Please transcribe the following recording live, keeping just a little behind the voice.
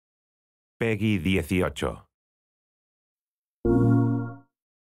Peggy 18.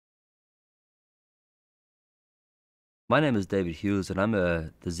 My name is David Hughes and I'm a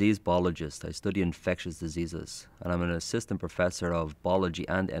disease biologist. I study infectious diseases and I'm an assistant professor of biology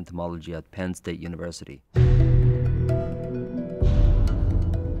and entomology at Penn State University.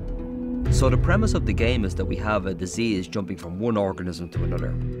 So the premise of the game is that we have a disease jumping from one organism to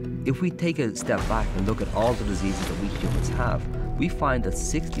another. If we take a step back and look at all the diseases that we humans have, we find that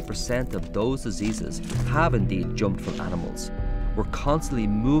 60% of those diseases have indeed jumped from animals. We're constantly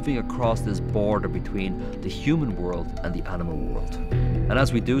moving across this border between the human world and the animal world. And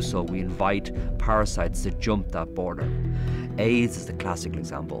as we do so, we invite parasites to jump that border. AIDS is the classical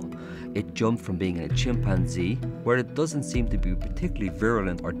example. It jumped from being in a chimpanzee, where it doesn't seem to be particularly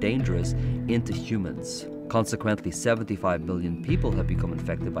virulent or dangerous, into humans. Consequently, 75 million people have become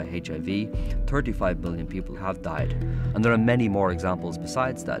infected by HIV, 35 million people have died. And there are many more examples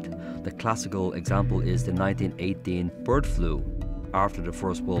besides that. The classical example is the 1918 bird flu. After the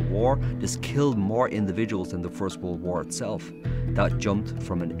First World War, this killed more individuals than the First World War itself. That jumped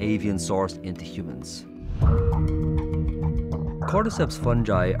from an avian source into humans. Cordyceps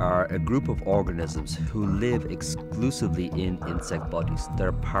fungi are a group of organisms who live exclusively in insect bodies.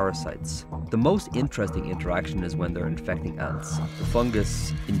 They're parasites. The most interesting interaction is when they're infecting ants. The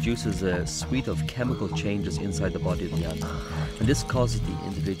fungus induces a suite of chemical changes inside the body of the ant, and this causes the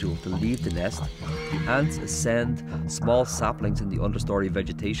individual to leave the nest. The ants ascend small saplings in the understory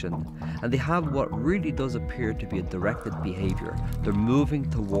vegetation, and they have what really does appear to be a directed behavior. They're moving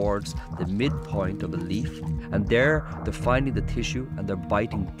towards the midpoint of a leaf, and there they're finding the tissue and they're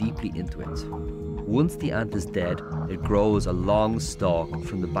biting deeply into it. Once the ant is dead, it grows a long stalk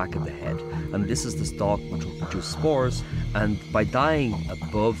from the back of the head, and this is the stalk which will produce spores. And by dying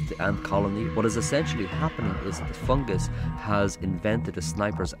above the ant colony, what is essentially happening is that the fungus has invented a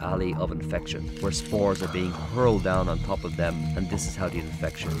sniper's alley of infection, where spores are being hurled down on top of them, and this is how the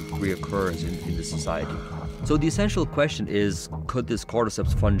infection reoccurs in the society. So the essential question is, could this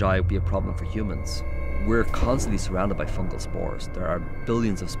cordyceps fungi be a problem for humans? We're constantly surrounded by fungal spores. There are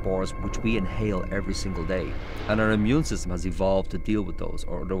billions of spores which we inhale every single day. And our immune system has evolved to deal with those,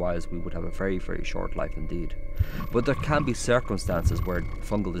 or otherwise we would have a very, very short life indeed. But there can be circumstances where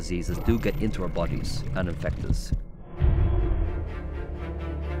fungal diseases do get into our bodies and infect us.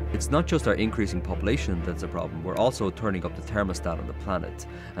 It's not just our increasing population that's a problem, we're also turning up the thermostat on the planet,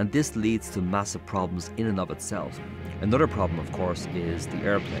 and this leads to massive problems in and of itself. Another problem, of course, is the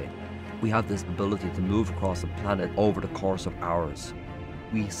airplane. We have this ability to move across the planet over the course of hours.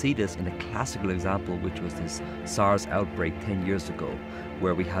 We see this in a classical example, which was this SARS outbreak 10 years ago,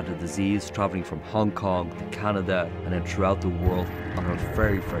 where we had a disease traveling from Hong Kong to Canada and then throughout the world on a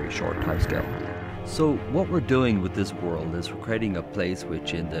very, very short timescale. So what we're doing with this world is we're creating a place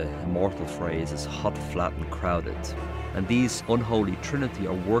which, in the immortal phrase, is hot, flat and crowded. And these unholy trinity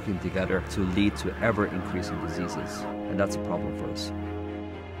are working together to lead to ever-increasing diseases. And that's a problem for us.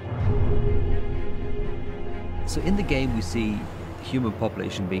 So in the game we see the human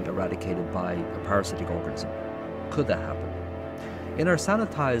population being eradicated by a parasitic organism. Could that happen? In our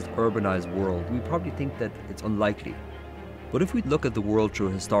sanitized, urbanized world, we probably think that it's unlikely. But if we look at the world through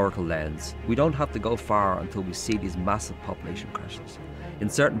a historical lens, we don't have to go far until we see these massive population crashes. In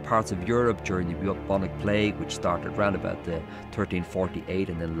certain parts of Europe during the bubonic plague, which started around about 1348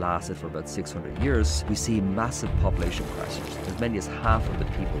 and then lasted for about 600 years, we see massive population crashes, as many as half of the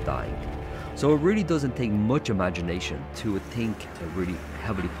people dying. So it really doesn't take much imagination to think a really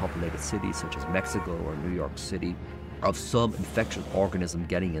heavily populated city such as Mexico or New York City of some infectious organism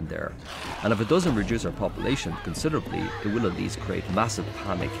getting in there. And if it doesn't reduce our population considerably, it will at least create massive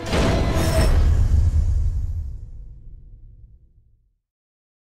panic.